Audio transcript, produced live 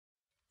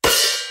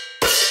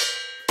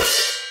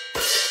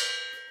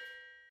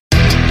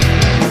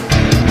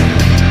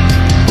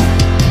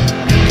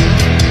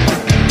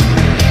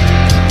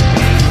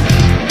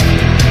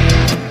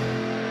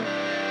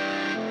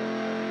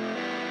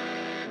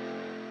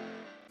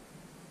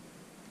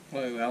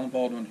Hello, Alan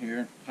Baldwin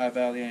here, High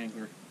Valley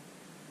Angler.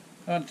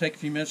 I want to take a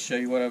few minutes to show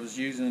you what I was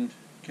using to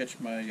catch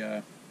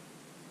my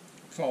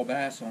fall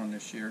bass on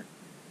this year.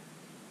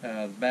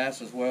 The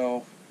bass, as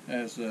well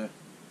as the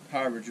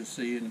hybrids you'll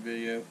see in the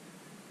video,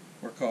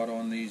 were caught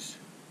on these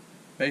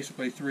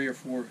basically 3 or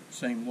 4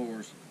 same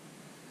lures.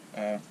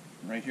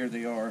 Right here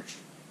they are.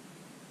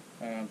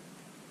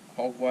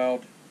 Hog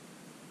wild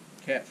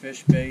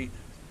catfish bait,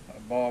 a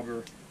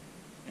bobber,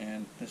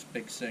 and this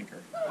big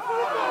sinker.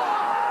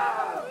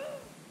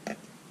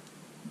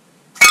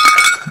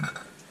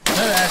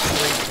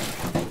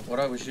 Actually, what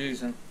I was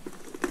using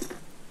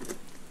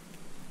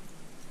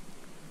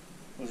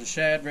was a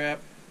shad wrap,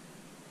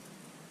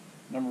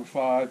 number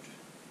 5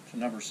 to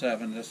number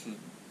 7. This was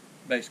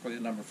basically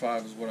the number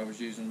 5 is what I was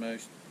using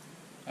most.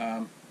 I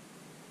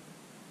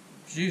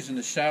was using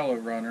the shallow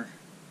runner.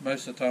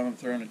 Most of the time I'm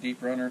throwing a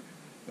deep runner,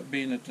 but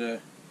being that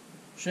the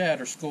shad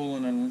are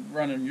schooling and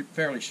running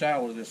fairly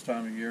shallow this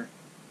time of year,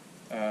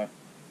 I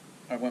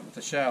went with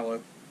the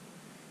shallow.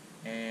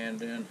 And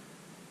then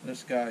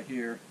this guy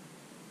here,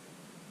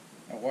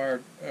 I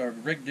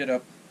rigged it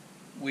up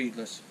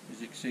weedless. As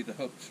you can see, the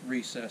hook's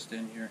recessed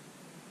in here.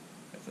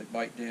 If they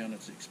bite down,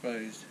 it's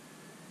exposed.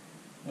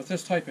 With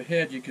this type of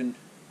head, you can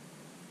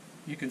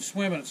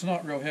swim it. It's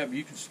not real heavy.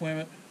 You can swim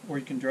it, or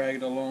you can drag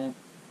it along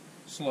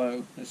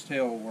slow. This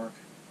tail will work.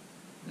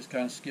 Just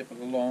kind of skip it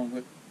along.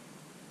 But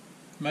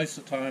most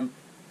of the time,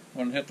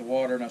 when it hit the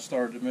water and I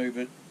started to move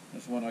it,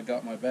 is when I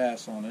got my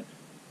bass on it.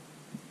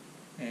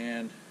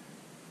 And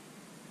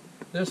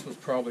this was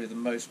probably the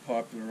most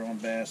popular on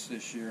bass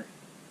this year.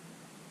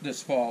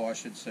 This fall, I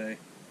should say.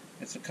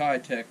 It's a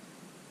Kitech,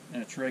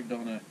 and it's rigged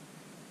on a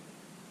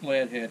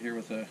lead head here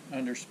with a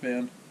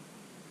underspin.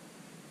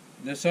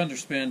 This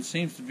underspin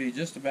seems to be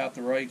just about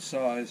the right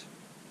size,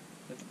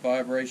 that the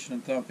vibration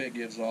and thump it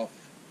gives off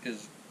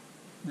is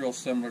real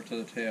similar to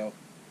the tail.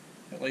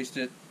 At least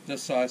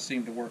this size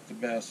seemed to work the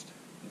best.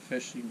 The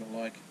fish seem to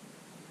like.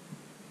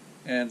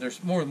 And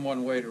there's more than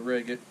one way to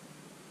rig it.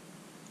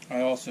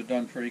 I also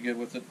done pretty good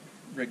with it,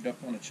 rigged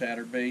up on a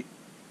chatterbait.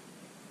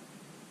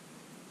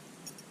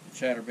 The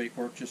chatterbait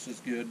worked just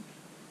as good,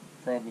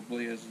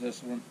 probably, as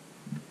this one.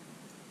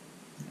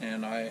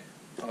 And I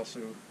also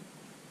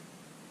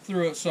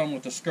threw it some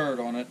with the skirt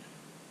on it,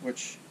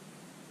 which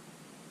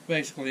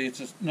basically it's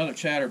just another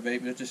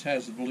chatterbait, but it just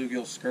has the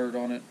bluegill skirt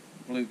on it,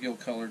 bluegill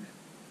colored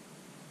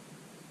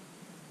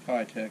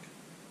Kitech.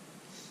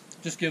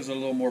 Just gives it a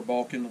little more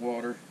bulk in the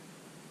water,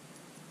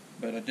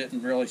 but I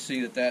didn't really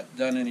see that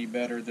done any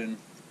better than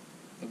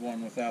the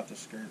one without the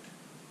skirt.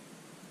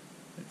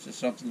 It's just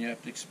something you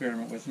have to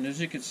experiment with. And as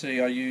you can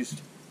see, I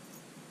used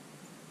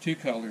 2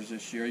 colors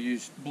this year. I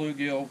used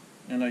bluegill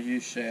and I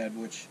used shad,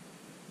 which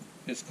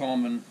is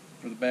common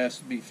for the bass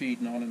to be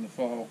feeding on in the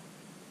fall.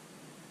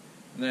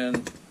 And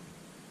then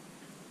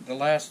the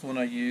last one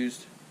I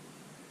used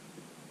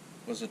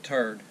was a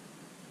turd.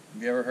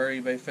 Have you ever heard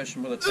anybody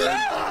fishing with a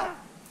turd?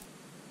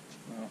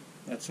 Well,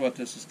 that's what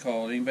this is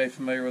called. Anybody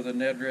familiar with a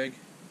Ned rig?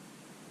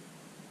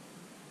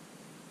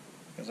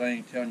 Because I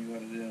ain't telling you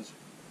what it is.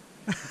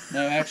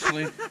 No,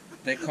 actually,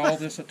 they call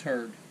this a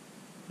turd.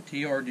 A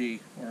TRD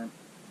worm.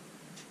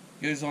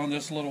 Goes on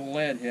this little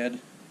lead head.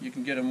 You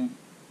can get them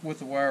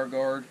with a wire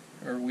guard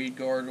or weed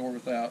guard or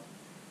without.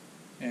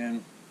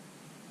 And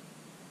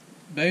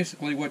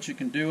basically what you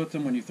can do with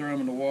them when you throw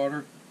them in the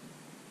water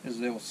is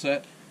they'll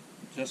set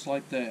just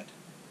like that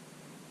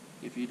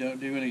if you don't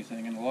do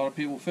anything. And a lot of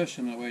people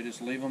fishing that way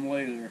just leave them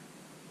lay there.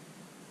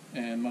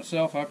 And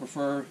myself, I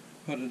prefer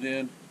put it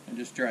in and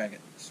just drag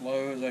it,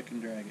 slow as I can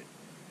drag it.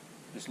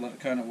 Just let it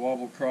kind of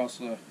wobble across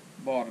the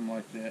bottom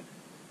like that.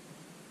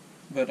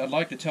 But I'd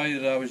like to tell you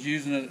that I was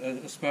using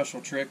a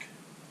special trick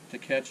to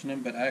catching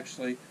them, but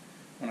actually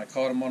when I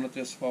caught them on it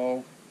this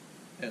fall,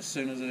 as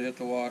soon as it hit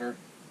the water,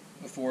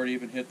 before it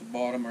even hit the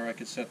bottom or I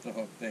could set the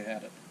hook, they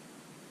had it.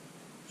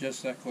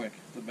 Just that quick,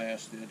 the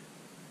bass did.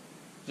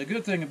 The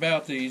good thing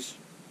about these,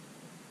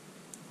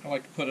 I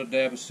like to put a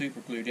dab of super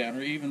glue down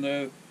here, even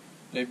though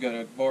they've got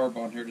a barb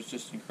on here that's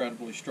just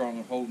incredibly strong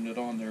and holding it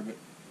on there, but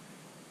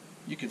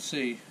you can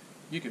see,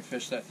 you can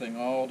fish that thing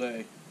all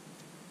day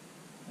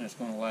and it's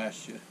going to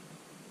last you.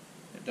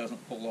 It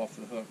doesn't pull off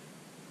the hook.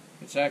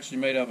 It's actually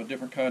made out of a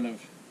different kind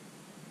of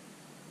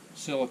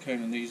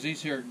silicone in these.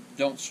 These here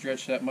don't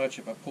stretch that much.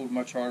 If I pulled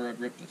much harder, I'd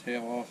rip the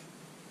tail off.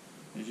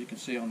 As you can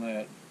see on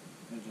that,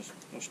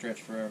 they'll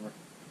stretch forever.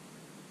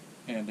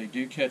 And they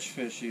do catch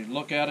fish. You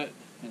look at it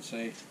and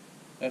say,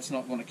 that's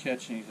not going to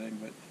catch anything,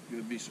 but you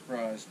would be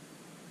surprised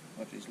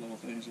what these little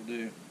things will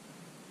do.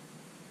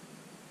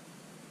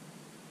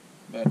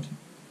 But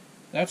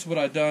that's what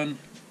I've done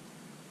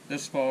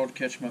this fall to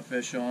catch my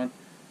fish on,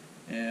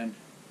 and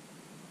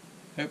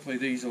hopefully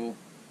these will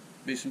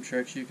be some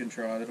tricks you can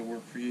try that'll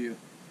work for you.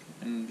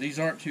 And these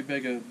aren't too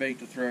big a bait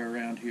to throw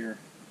around here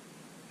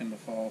in the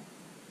fall.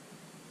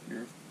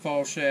 Your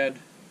fall shad,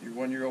 your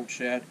 1-year-old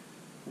shad,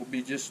 will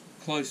be just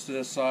close to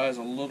this size,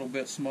 a little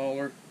bit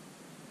smaller,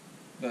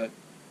 but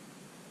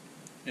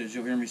as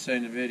you'll hear me say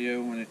in the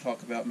video when they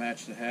talk about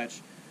match the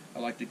hatch, I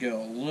like to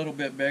go a little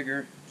bit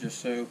bigger just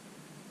so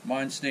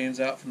Mine stands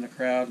out from the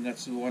crowd, and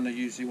that's the one they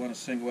usually want to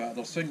single out.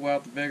 They'll single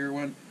out the bigger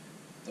one,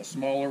 the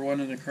smaller one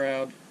in the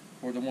crowd,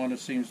 or the one that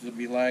seems to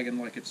be lagging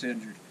like it's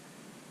injured.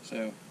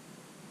 So,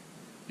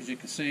 as you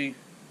can see,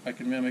 I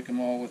can mimic them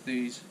all with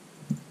these.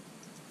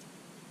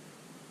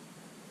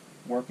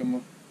 Work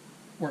them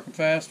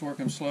fast, work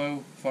them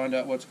slow, find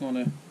out what's going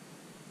to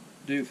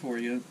do for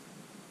you,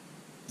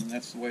 and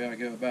that's the way I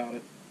go about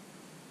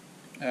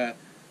it.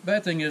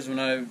 Bad thing is, when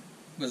I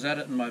was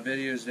editing my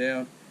videos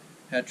down,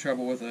 had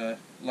trouble with a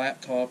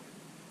laptop,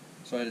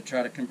 so I had to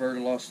try to convert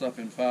a lot of stuff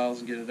in files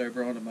and get it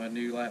over onto my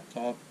new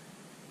laptop.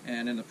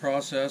 And in the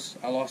process,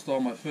 I lost all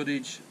my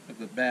footage of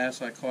the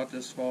bass I caught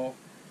this fall.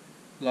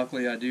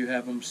 Luckily, I do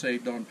have them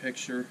saved on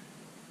picture,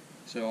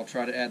 so I'll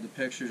try to add the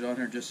pictures on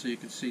here just so you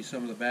can see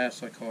some of the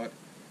bass I caught.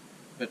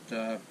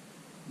 But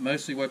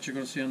mostly what you're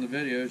going to see on the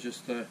video is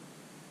just the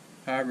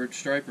hybrid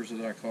stripers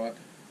that I caught.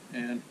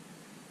 And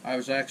I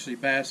was actually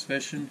bass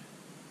fishing,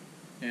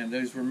 and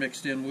those were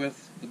mixed in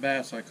with the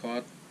bass I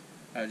caught.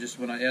 Just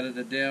when I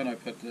edited down, I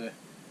put the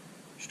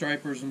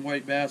stripers and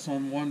white bass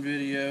on one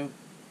video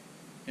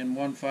in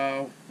one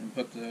file and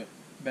put the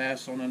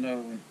bass on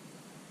another one.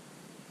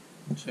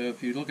 So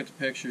if you look at the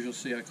pictures, you'll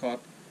see I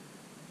caught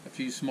a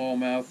few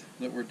smallmouth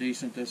that were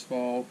decent this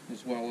fall,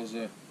 as well as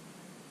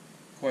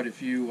quite a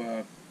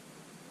few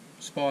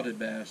spotted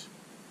bass.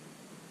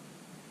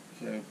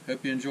 So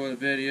hope you enjoy the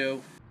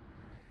video.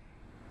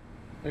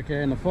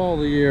 Okay, in the fall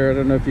of the year, I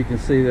don't know if you can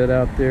see that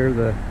out there,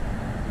 the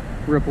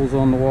ripples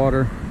on the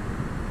water.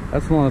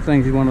 That's one of the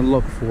things you want to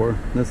look for.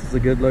 This is a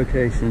good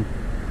location.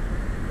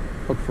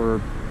 Look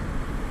for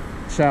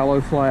shallow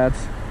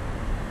flats,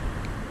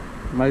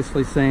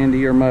 mostly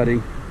sandy or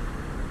muddy.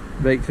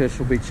 Bait fish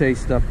will be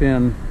chased up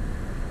in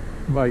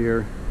by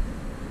your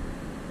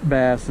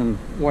bass and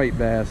white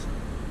bass.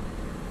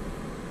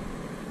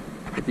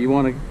 If you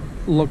want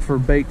to look for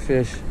bait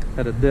fish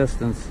at a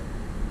distance,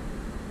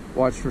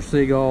 watch for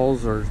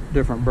seagulls or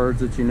different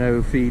birds that you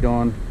know feed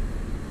on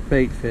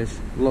bait fish.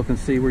 Look and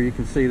see where you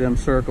can see them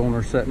circling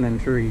or sitting in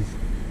trees.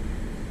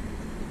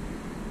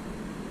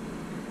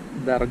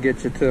 That'll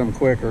get you to them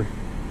quicker.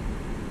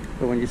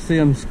 But when you see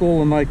them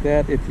schooling like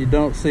that, if you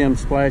don't see them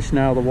splashing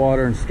out of the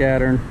water and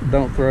scattering,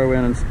 don't throw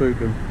in and spook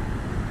them.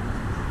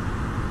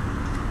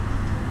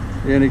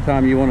 The only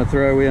time you want to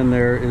throw in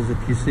there is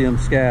if you see them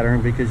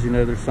scattering, because you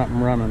know there's something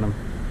running them.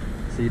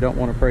 So you don't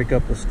want to break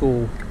up the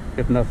school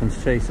if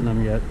nothing's chasing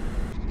them yet.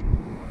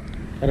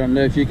 I don't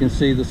know if you can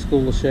see the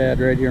school of shad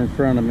right here in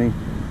front of me.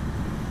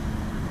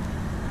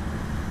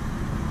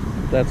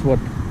 That's what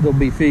they'll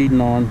be feeding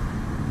on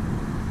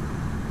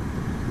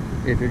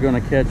if you're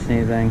going to catch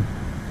anything.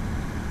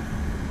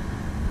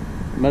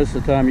 Most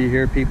of the time you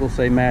hear people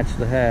say match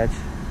the hatch,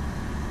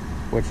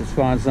 which is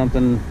find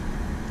something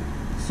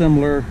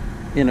similar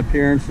in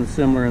appearance and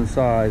similar in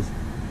size.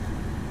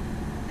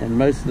 And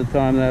most of the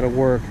time that'll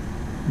work,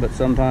 but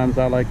sometimes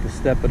I like to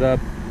step it up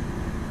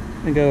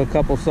and go a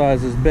couple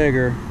sizes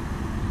bigger,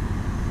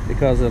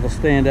 because it'll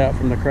stand out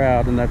from the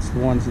crowd, and that's the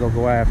ones they'll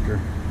go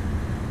after.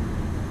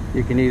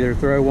 You can either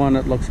throw one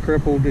that looks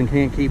crippled and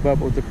can't keep up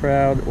with the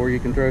crowd, or you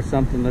can throw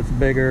something that's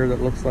bigger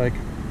that looks like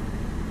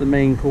the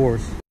main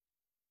course.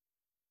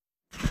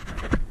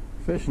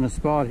 Fishing a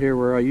spot here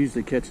where I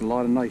usually catch a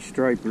lot of nice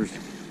stripers.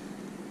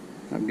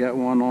 I've got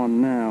one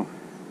on now.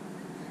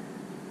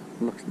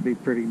 Looks to be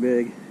pretty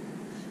big.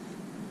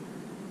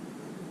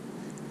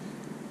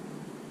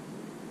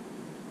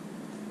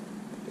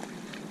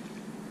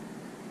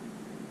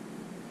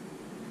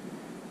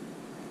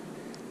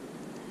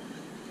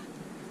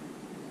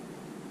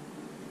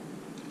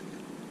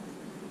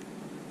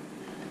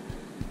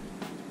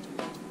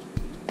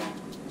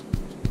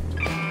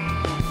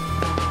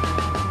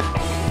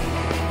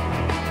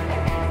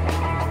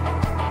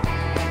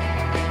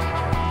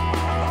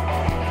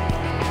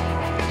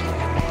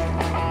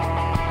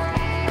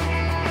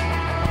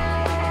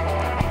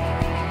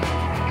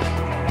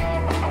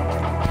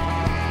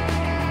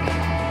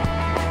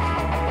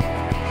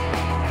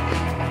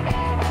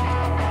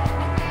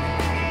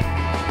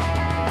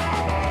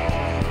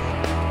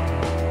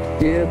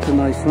 Yeah, it's a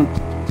nice one.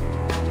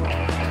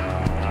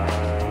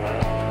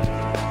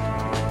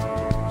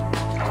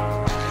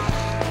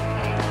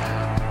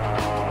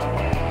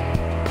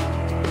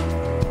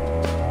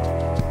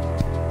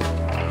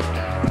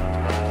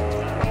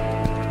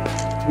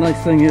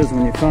 Nice thing is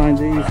when you find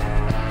these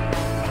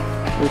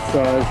this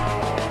size,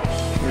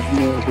 there's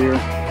more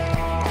here.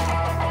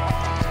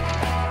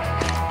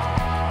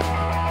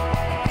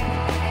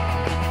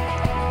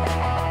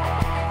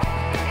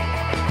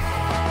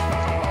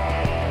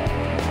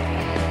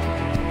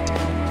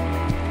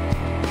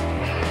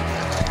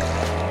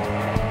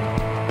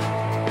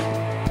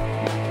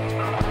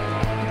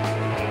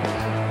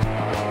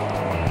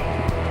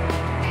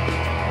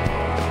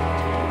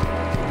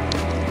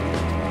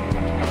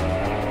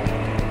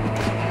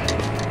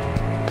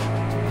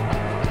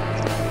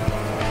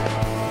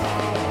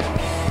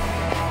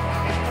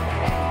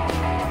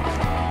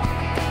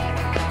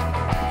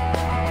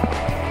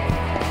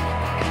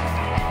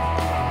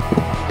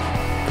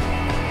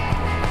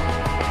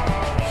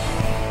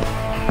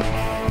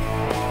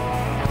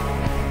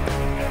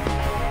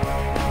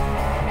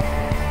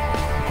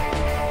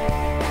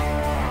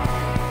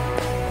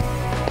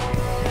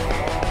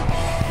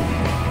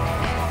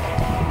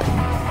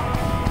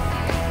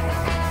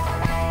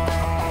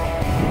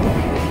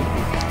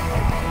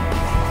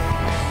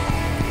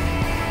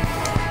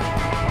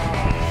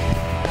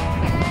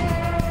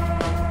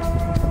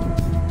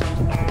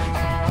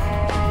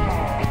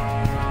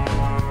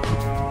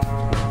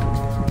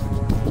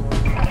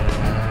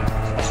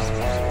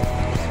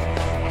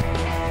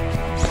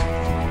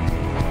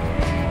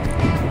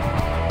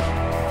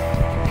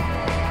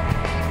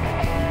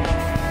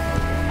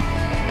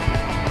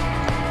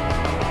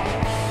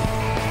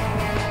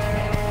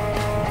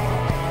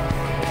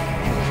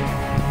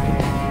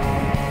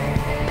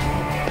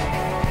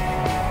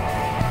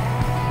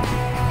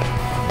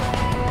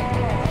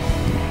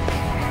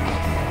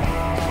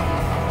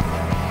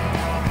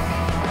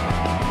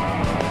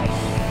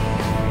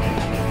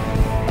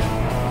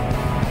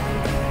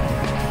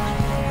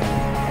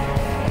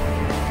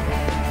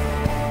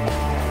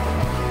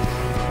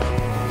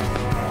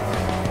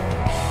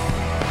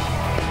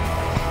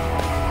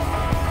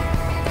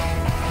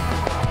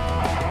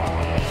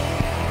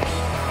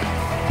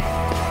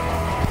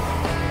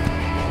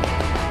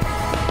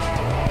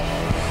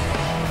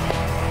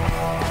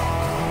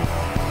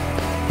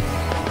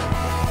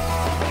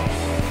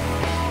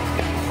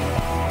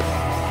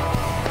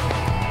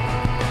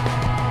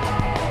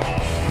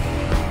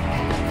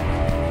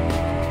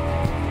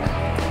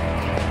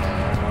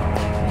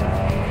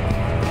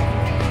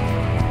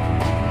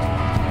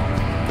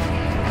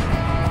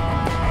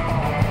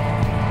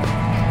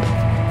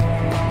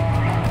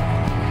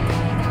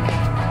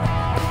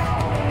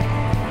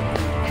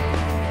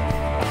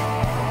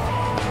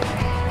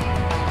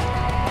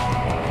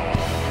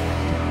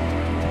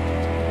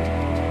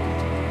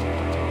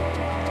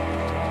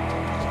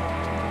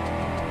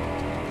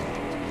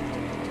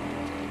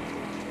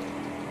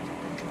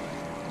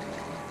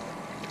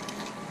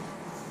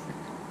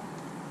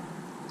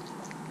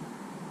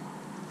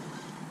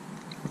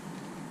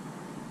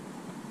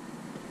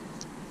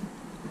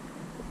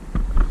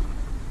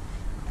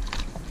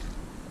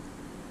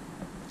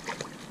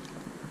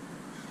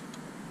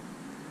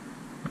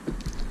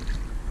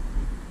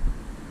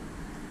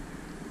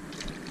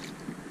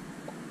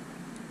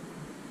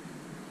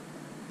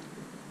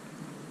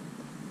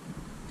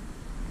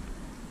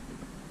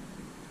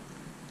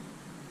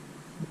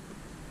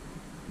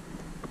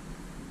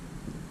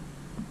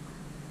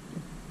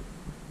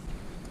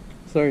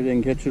 Sorry I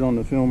didn't catch it on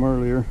the film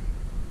earlier.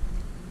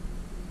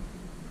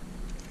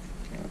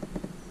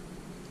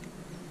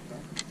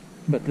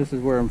 But this is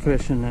where I'm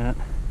fishing at.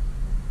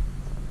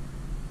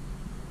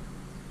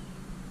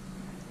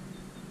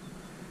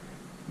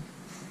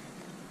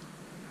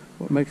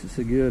 What makes it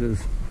so good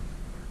is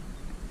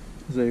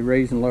as they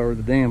raise and lower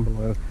the dam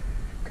below,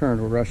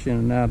 current will rush in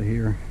and out of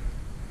here,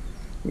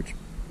 which,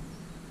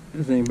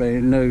 as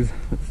anybody knows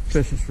that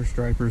fishes for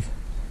stripers,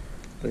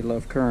 they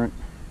love current,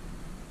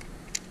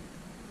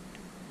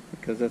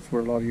 because that's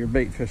where a lot of your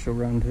bait fish will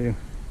run to.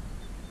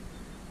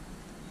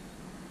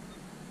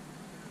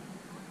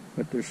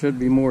 But there should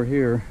be more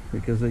here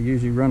because they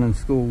usually run in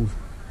schools.